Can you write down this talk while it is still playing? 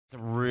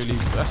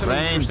That's an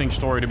interesting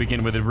story to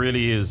begin with. It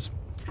really is.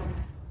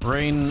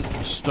 Rain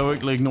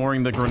stoically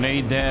ignoring the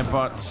grenade there,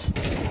 but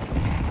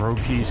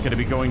Brokey's going to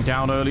be going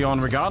down early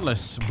on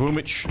regardless.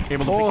 Boombl4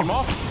 able to pick him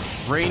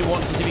off. Rain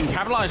wants to see if he can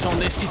capitalize on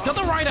this. He's got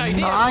the right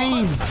idea.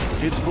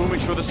 It's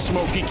Boombl4 with the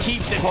smoke. He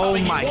keeps it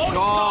coming. Oh my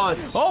god.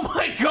 Oh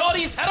my god,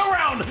 he's had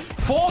around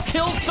 4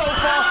 kills so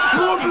far.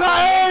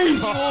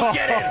 Boombl4 will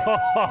get it.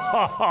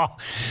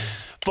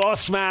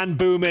 Boss man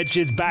Boombl4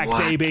 is back,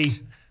 baby.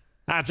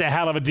 That's a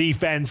hell of a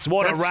defense.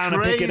 What a round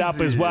to pick it up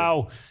as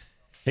well.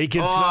 He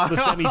can smell the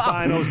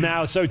semi-finals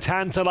now, so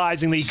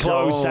tantalizingly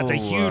close. That's a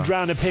huge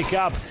round to pick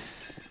up.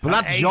 Well,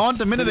 that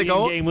jaunt a minute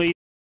ago.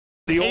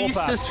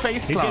 Ace's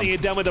face He's getting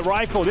it done with the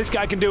rifle. This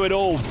guy can do it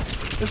all.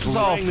 This was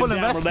all full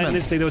investment.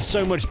 There was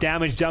so much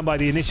damage done by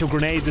the initial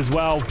grenades as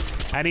well.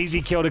 An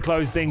easy kill to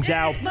close things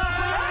out.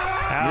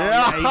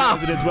 Yeah, he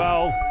does it as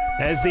well.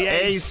 There's the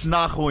ace.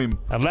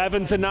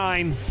 11 to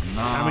 9.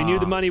 And we knew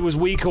the money was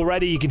weak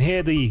already. You can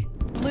hear the...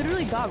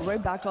 Literally got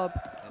right back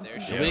up. There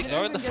she is.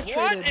 What? What? They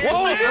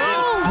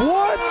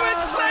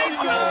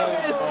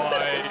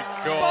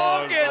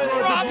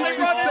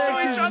run into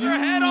each other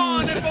head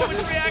on, and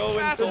Boombl4 reacts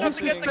fast enough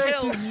to get the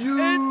kill.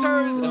 In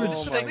terms of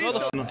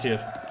Not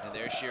here. And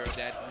there's Shiro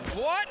dead.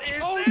 What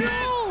is this?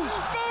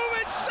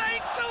 Boombl4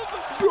 shakes him!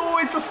 Bro,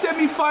 it's a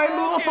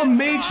semi-final of a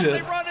major.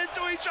 They run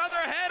into each other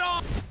head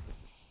on.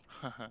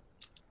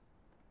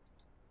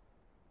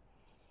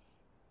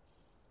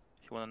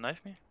 You wanna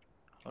knife me?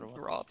 Or what?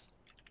 Robs.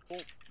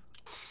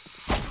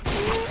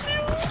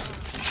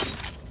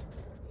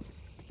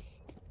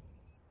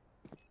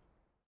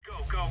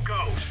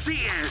 Go.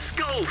 CS,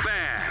 go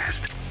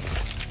fast.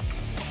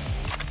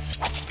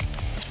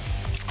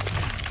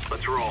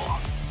 Let's roll.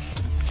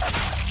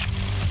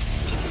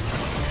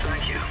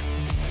 Thank you.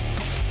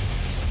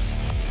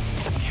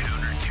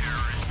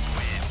 Counter-terrorist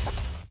win.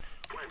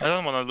 I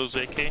don't wanna lose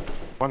AK.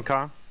 1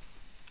 car.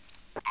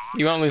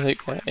 You won't lose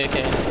AK.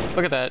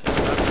 Look at that.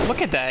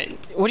 Look at that.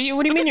 What do you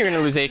mean you're gonna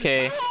lose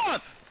AK?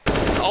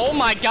 Oh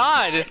my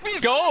god!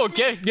 Go!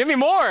 Give me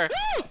more!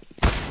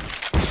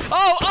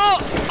 Oh!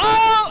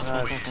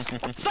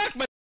 Suck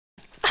my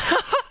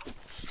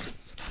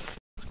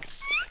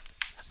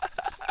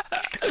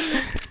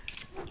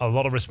A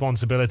lot of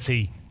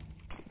responsibility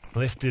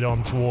lifted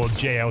on towards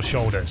JL's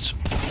shoulders.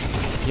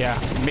 Yeah,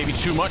 maybe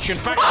too much, in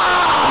fact.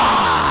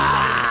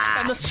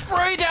 And the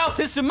spray down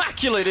is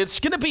immaculate. It's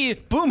going to be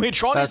Boombl4 on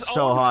his own. That's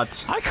so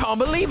hot. I can't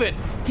believe it.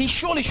 He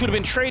surely should have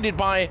been traded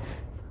by,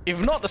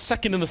 if not the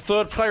second and the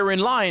third player in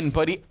line,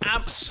 but he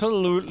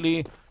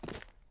absolutely...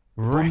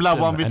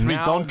 Boombl4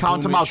 1v3, don't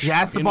count him out. He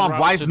has the bomb.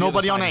 Why is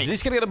nobody on A?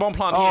 He's gonna get the bomb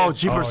plant here. Oh,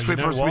 jeepers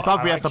creepers. We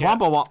thought we had the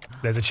bomb or what?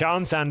 There's a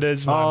chance,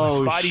 Anders.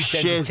 Oh, Spidey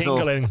sense is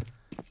tingling.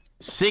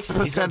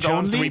 6%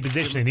 only. To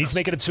reposition. He needs to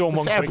make it a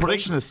 2-on-1 quickly.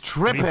 Prediction is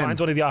tripping. When he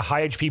finds one of the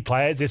high HP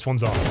players, this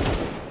one's on.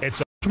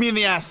 It's me in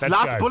the ass.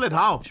 Last bullet,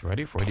 how? He's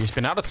ready for it. He's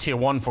been out of tier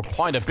 1 for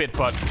quite a bit,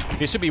 but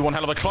this would be one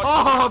hell of a clutch.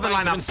 Oh, the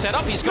lineup. Been set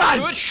up. He's got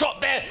a good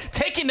shot there,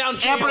 taking down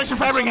JL. Operation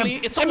Fabrican.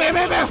 It's a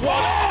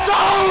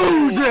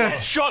Dude!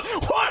 Shot.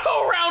 What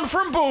a round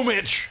from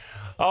Boombl4.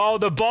 Oh,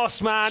 the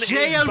boss man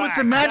JL with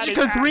the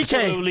magical 3K.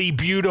 Absolutely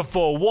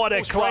beautiful. What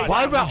a clutch.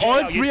 Why were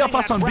all 3 of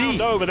us on B?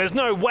 Over. There's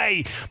no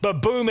way.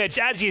 But Boombl4,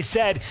 as you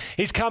said,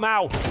 he's come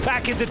out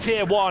back into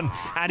tier 1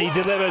 and he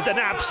delivers an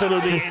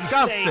absolutely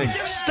insane,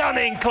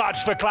 stunning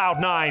clutch for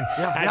Cloud9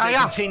 as they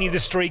continue the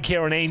streak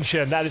here on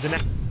Ancient. That is an...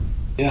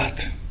 Yeah.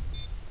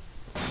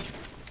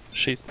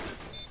 Shit.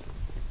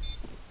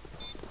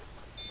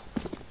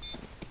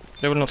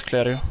 They will not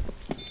clear you.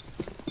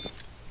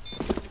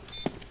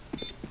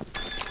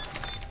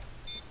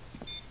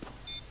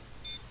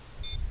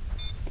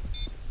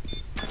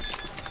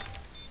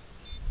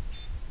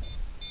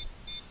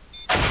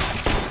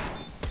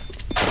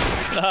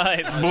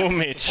 Nice,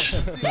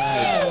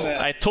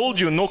 Boombl4. I told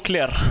you, no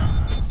clear.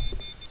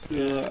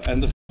 Yeah,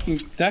 and the fucking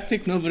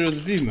tactic, nobody was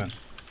B, man.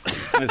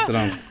 Nice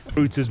round.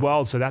 Boots as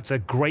well, so that's a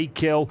great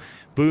kill.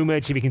 Boombl4,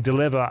 if he can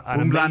deliver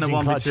an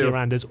amazing clutch here,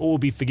 Anders, all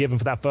be forgiven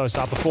for that first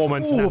half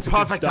performance. Ooh, and that's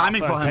perfect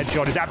timing for him.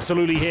 Headshot is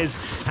absolutely his.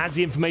 Has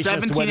the information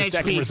as to where the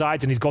second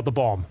resides, and he's got the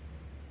bomb.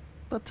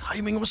 The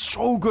timing was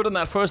so good in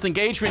that first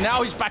engagement.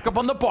 Now he's back up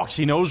on the box.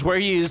 He knows where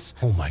he is.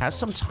 Oh my God. Has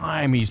some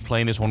time. He's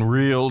playing this one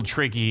real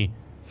tricky.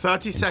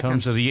 30 seconds. In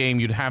terms of the aim,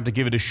 you'd have to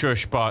give it a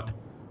shush, but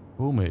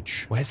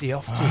Boombl4. Where's he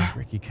off to?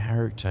 Tricky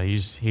character.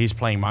 He's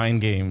playing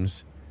mind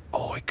games.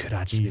 Oh, it could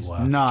actually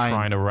work. 9.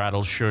 Trying to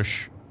rattle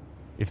shush.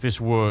 If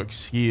this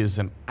works, he is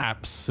an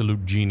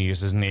absolute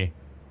genius, isn't he?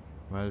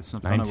 Well, it's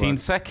not 19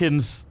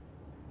 seconds.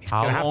 He's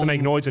gonna have to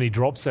make noise when he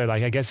drops there.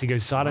 Like, I guess he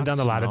goes silent down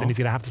the ladder, then he's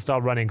gonna have to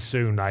start running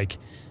soon. Like,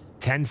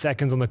 10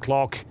 seconds on the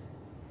clock.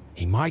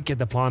 He might get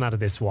the plan out of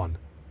this one.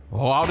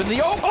 Oh, out in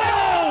the open!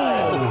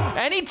 Oh!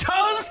 And he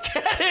does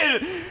get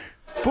it!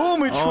 Boombl4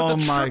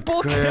 with the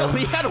triple kill.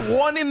 He had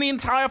 1 in the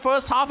entire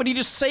first half, and he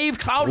just saved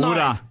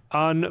Cloud9.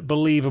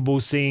 Unbelievable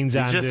scenes,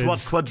 Anders. He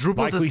just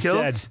quadrupled his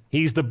kills? Said,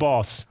 he's the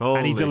boss,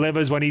 and he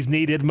delivers when he's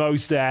needed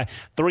most there.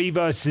 3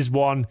 versus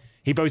 1.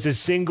 He throws a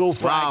single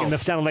frag in the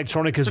sound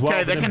electronic as well.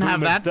 Okay, they can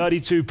have that.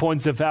 32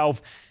 points of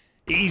health.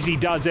 Easy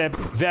does it.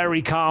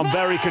 Very calm,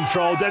 very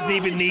controlled. Doesn't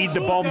even need the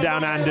bomb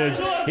down,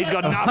 Anders. He's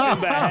got nothing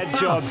but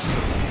headshots.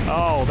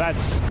 Oh,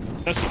 that's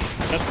good.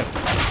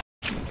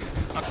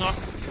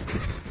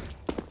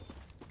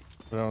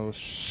 Прям,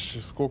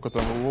 сколько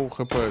там лоу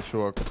хп,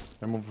 чувак.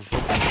 Я ему в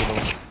жопу не дал.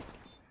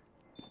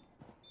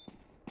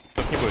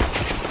 Тут не будет.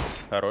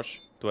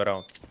 Хорош. Твой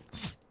раунд.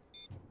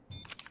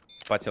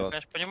 Хватило. Я,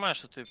 конечно, понимаю,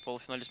 что ты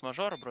полуфиналист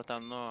мажора,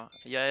 братан, но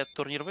я этот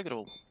турнир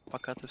выигрывал,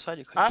 пока ты в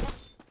садик.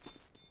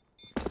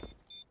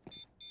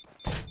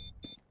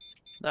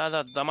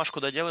 Да, домашку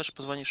доделаешь,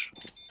 позвонишь.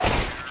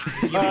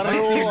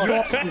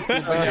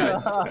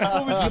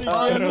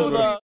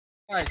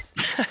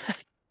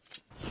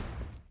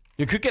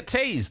 You could get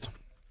tased.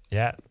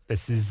 Yeah,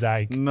 this is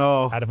like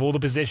out of all the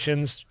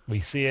positions, we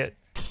see it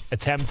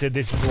attempted.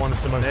 This is the one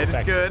that's the most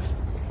effective. It is good.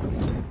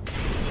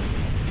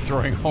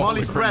 Throwing all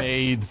the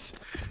grenades.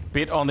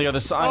 Bit on the other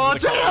side. Oh,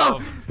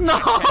 JL! No!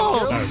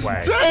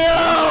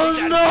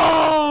 JL,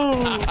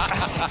 no!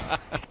 I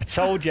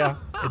told you,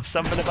 it's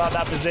something about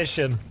that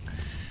position.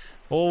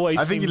 Always.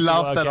 I think he seems to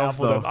laughed work that out off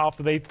for them though.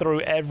 after they threw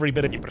every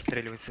bit of.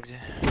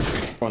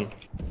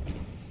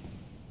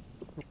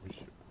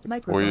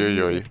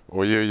 Ой-ой-ой,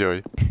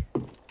 ой-ой-ой.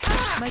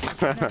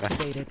 Microphone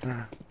activated.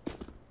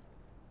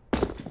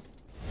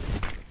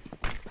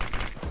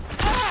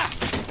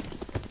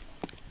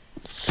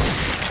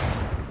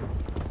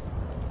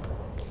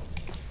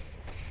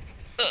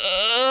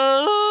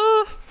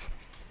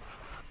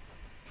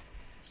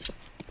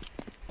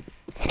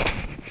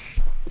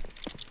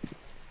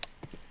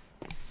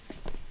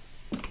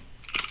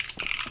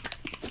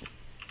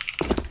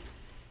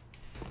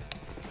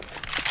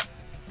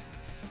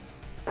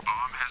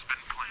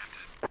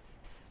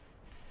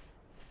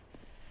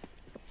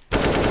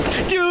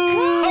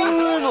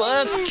 Dude,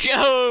 let's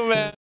go,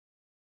 man.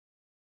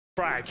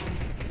 Frag.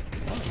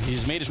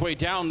 He's made his way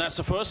down. That's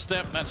the first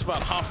step. That's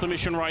about half the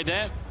mission right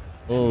there.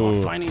 Oh,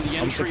 Finding the entry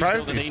I'm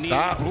surprised that he they need.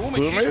 stopped.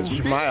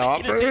 Boomage, my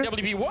offer.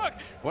 AWP work.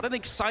 What an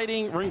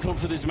exciting wrinkle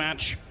to this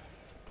match.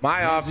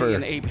 My offer.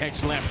 An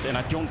Apex left, and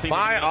I don't think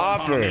my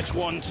offer. This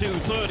 1-2,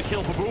 third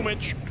kill for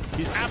Boomage.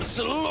 He's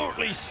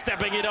absolutely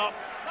stepping it up.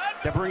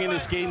 They're bringing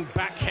this game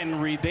back,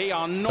 Henry. They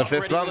are not. The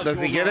fist bump. Does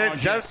he get it?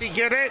 Does he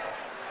get it?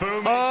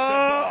 Boomage,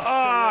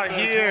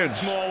 huge.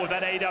 Once more with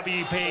that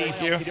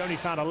AWP. He'd only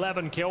found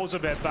 11 kills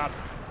of it, but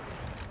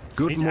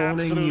he's morning,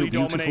 absolutely you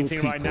beautiful dominating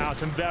people. right now.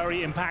 Some very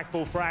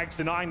impactful frags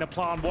denying the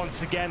plan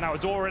once again. That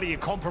was already a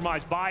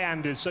compromise by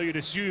Anders, so you'd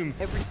assume.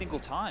 Every single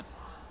time.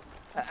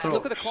 Bro,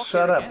 look at the clock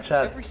shut here up, again.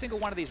 Chad. Every single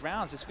one of these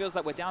rounds just feels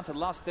like we're down to the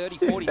last 30,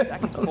 40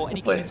 seconds before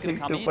any commit's going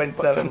to come in.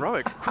 2.7.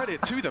 Heroic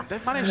credit to them.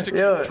 They've managed to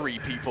Yo, keep 3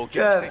 people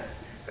guessing.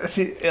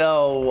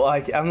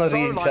 I'm not So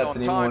reading light chat on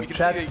anymore. time. You can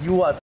Chat, see the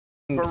you are.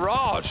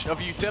 barrage of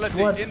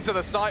utility What? into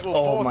the site will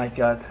Oh force my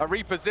god. a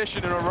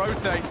reposition and a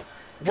rotate.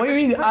 What do you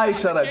mean I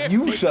shut up?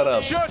 You shut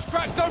up. Church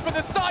cracks open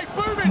the site.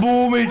 Boomage.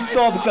 Boomage,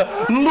 stop.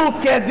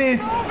 Look at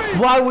this.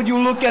 Why would you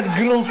look at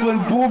girls when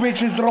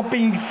Boomage is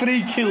dropping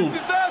 3 kills?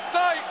 This is their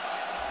site.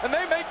 And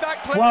they make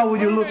that clear. Why would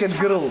you look at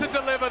girls? To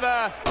deliver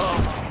there.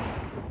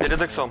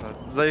 Перед иксом.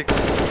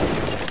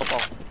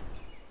 Попал.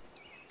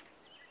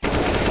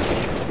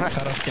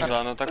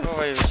 Да, ну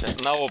такого еще.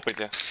 На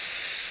опыте.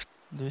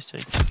 200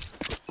 IQ.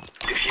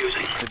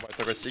 Ебать,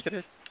 такой стикер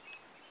есть?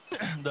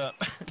 Да.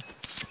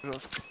 Но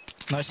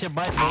вообще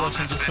байт был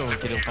очень дешевый,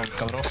 Кирилл, там с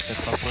ковров,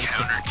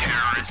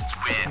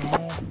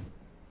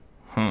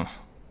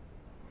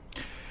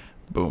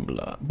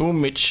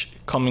 Boombl4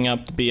 coming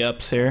up to be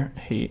ups here.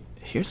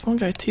 Here's one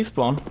guy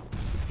T-spawn.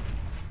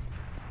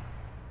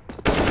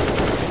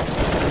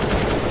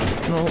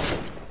 No.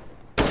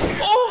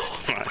 Oh!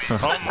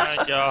 Oh my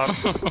god.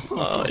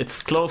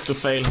 It's close to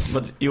fail,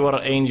 but you are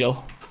an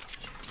angel.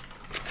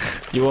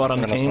 You are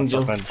an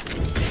angel.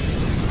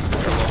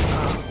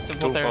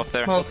 Both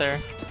there.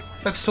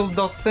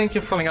 Exul, thank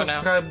you for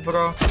subscribe,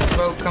 bro.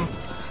 Welcome.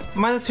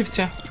 Minus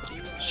 50.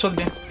 Should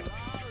be.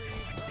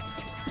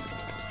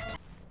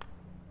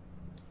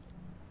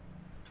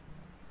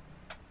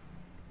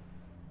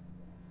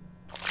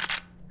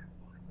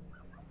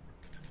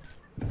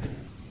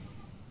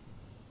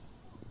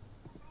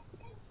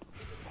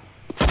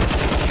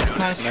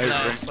 Nice.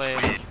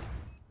 Nice.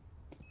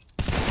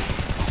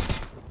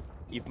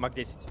 И маг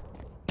 10.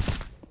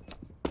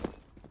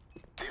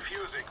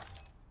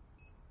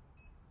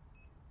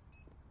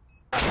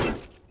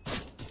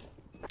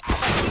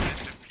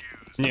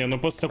 Не, ну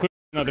после такой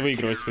надо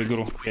выигрывать свою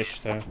игру, я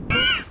считаю.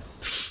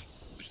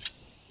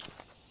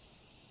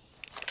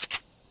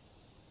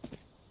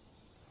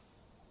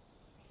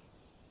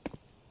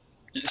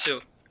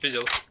 Сел,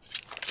 видел.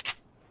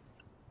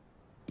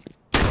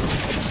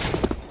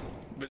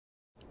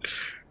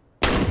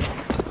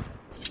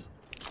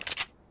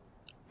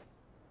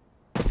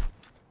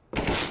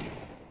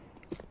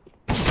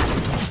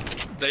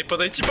 Дай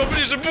подойти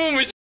поближе,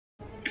 Бумыч!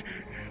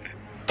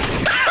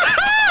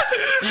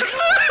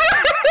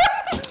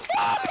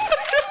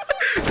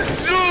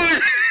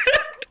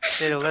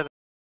 Кирилл,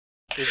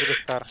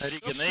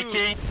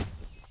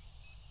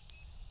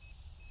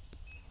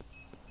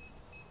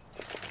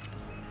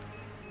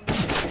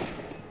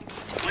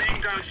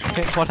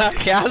 Hola,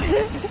 ¿qué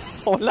hace?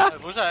 Hola.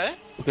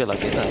 Pela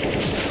queda.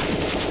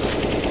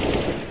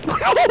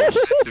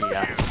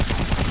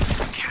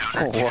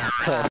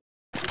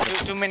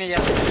 Too many ya.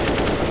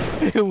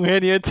 Un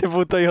genio este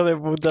puto hijo de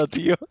puta,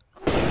 tío.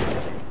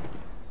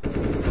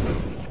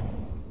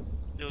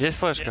 Есть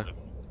флешка?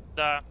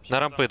 Да. На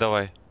рампы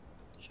давай.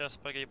 Сейчас,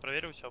 погоди,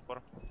 проверю у тебя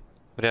упор.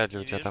 Вряд ли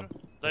у тебя там.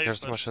 Мне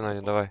кажется, машина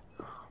не давай.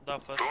 Да,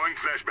 флеш.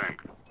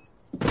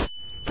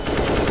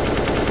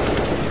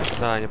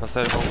 Да, они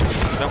поставили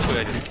рампы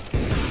один.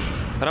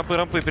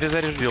 Рампы,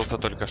 перезаряж бился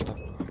только что.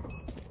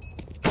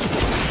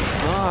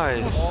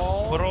 Найс!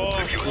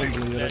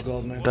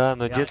 Да,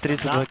 но где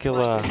 32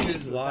 килла?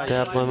 Ты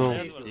обманул.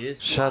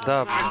 Shut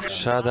up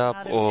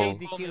all.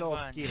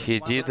 He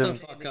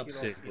didn't.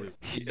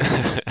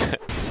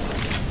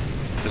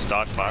 Just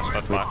dodge flash.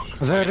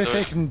 They're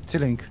retaking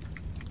T-Link.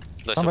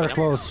 Somewhere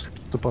close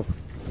to pop.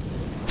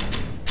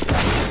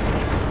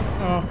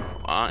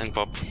 In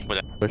pop.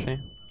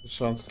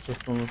 Шанс,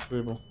 кто нас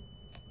выебал.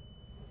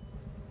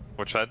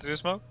 What side did you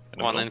smoke?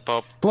 One in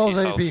pop. Close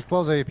AP,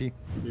 close AP.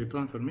 You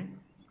plan for me?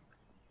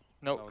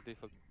 No.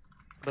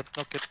 But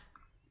knock it.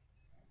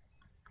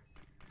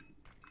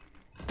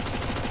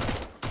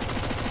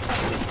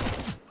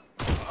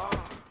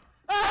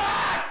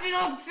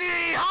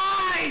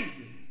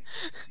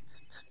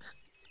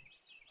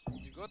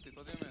 You got it,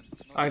 what do you mean?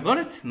 I got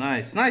it?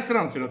 Nice. Nice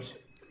round, Phillips.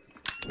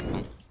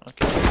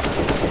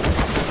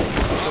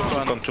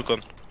 Two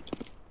con.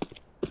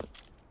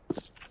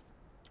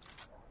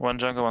 One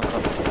jungle, one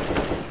con.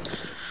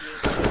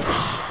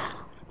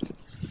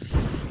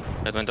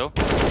 Red window.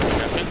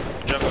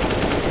 Jungle.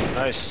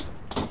 Nice.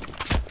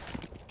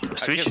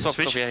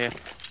 Switch. Yeah.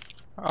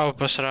 I'll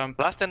push ramp.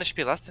 Last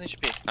HP.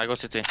 I go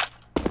city.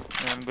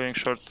 I'm going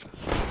short.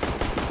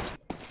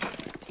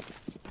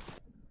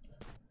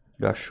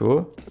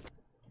 Agachou.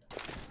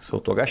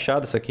 Soltou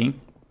agachado isso aqui,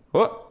 hein?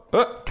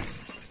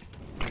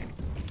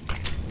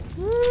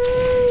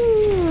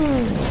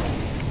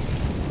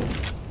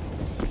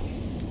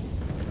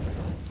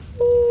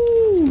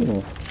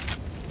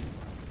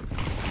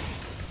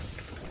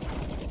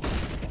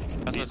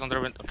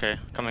 Okay,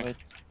 coming. Wait.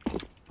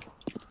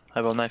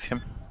 I will knife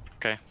him.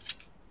 Okay.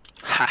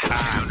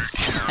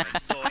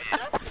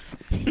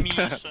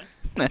 Misha.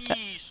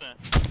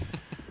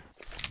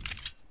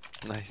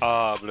 Nice.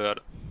 Ah, blöd.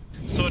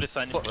 Sorry,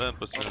 Саня.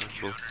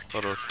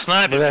 Хорош.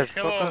 Снайпер. Блядь,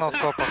 сколько на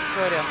скопах?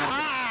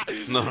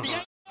 No.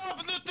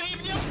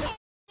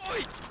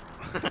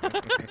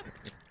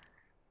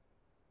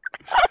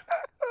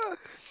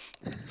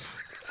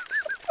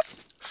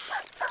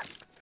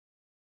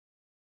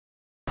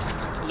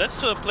 Let's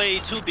play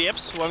 2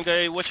 BFs, one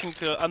guy watching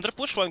under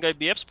push, one guy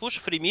BFs push,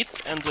 free mid,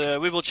 and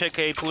we will check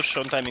a push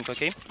on timing,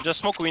 okay? Just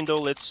smoke window,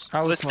 let's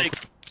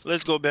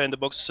go behind the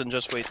boxes and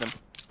just wait them.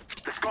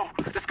 Let's go.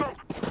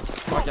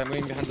 Okay, I'm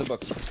going behind the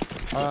box.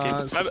 Okay.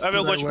 I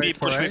will watch B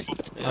push me.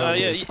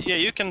 Yeah,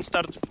 you can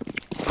start.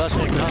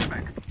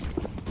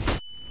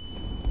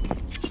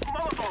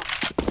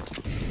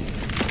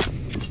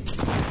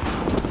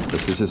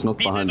 This is not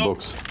behind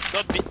box.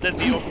 That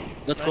be off.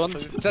 That one?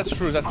 That's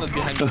true, that's not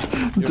behind box.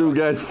 Two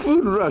guys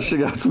full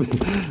rushing at me.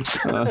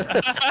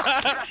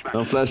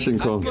 I'm flashing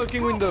con.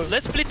 Smoking window.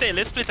 Let's split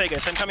A,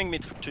 guys. I'm coming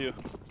mid to you.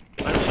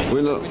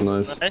 Window,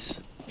 nice. Nice.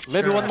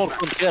 Maybe one more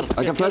con here.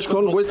 I can flash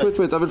con. Wait. I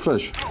will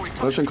flash.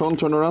 Flashing con,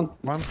 turn around.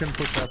 One can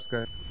push up,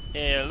 Sky.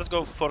 Yeah, let's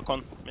go for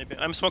con, maybe.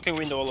 I'm smoking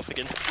window all of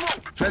again.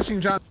 Flashing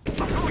John.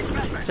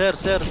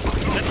 Stairs.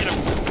 Let's get him.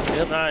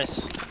 Yep.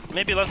 Nice.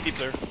 Maybe last B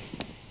player.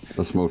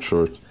 I smoke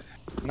short.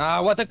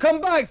 Nah, what a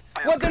comeback!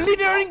 What a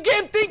leader in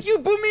game! Thank you,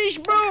 Boomish,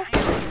 bro!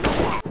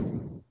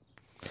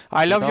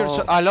 I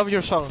love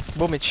your song,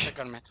 Boomich.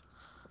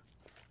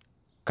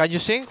 Can you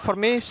sing for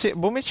me,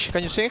 Boomich?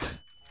 Can you sing?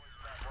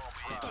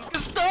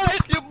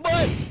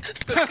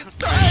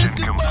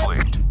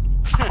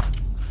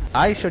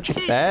 Ai, se eu te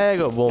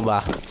pego,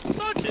 bomba!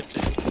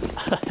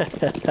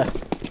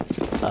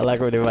 Olha lá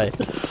como ele vai.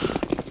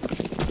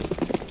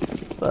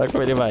 Olha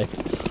como ele vai.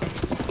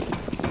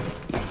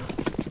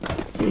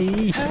 Que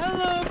isso?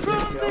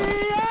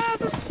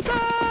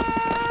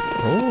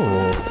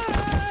 Oh.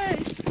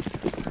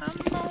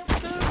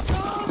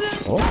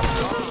 Oh.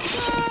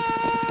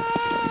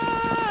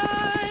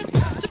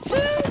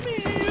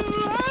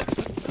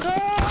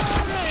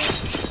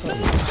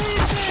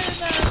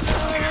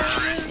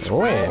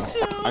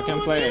 I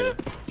can play.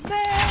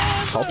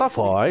 Solta a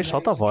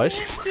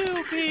voz.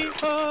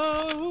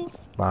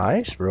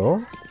 Nice,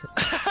 bro.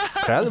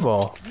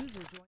 Incredible.